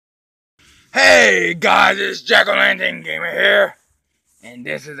Hey guys, it's Jack-O-Lantern Gamer here, and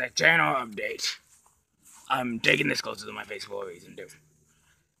this is a channel update. I'm taking this closer to my face for a reason too.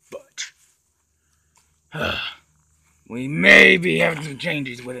 But we may be having some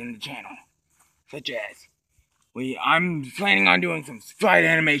changes within the channel. Such as I'm planning on doing some sprite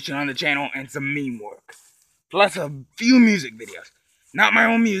animation on the channel and some meme work. Plus a few music videos. Not my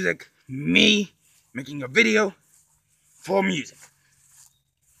own music, me making a video for music.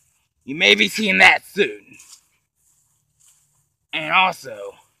 You may be seeing that soon. And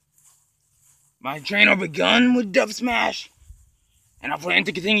also, my channel begun with dubsmashs, and I plan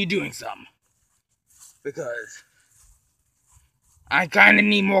to continue doing some. Because I kind of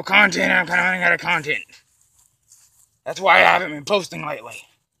need more content, and I'm kind of running out of content. That's why I haven't been posting lately.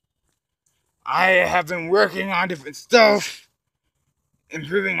 I have been working on different stuff,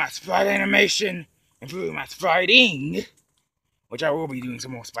 improving my sprite animation, improving my spriting, which I will be doing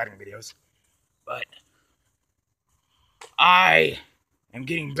some more spriting videos. But I am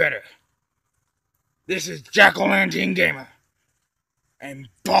getting better. This is Jack-O-Lantern Gamer, and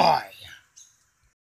bye.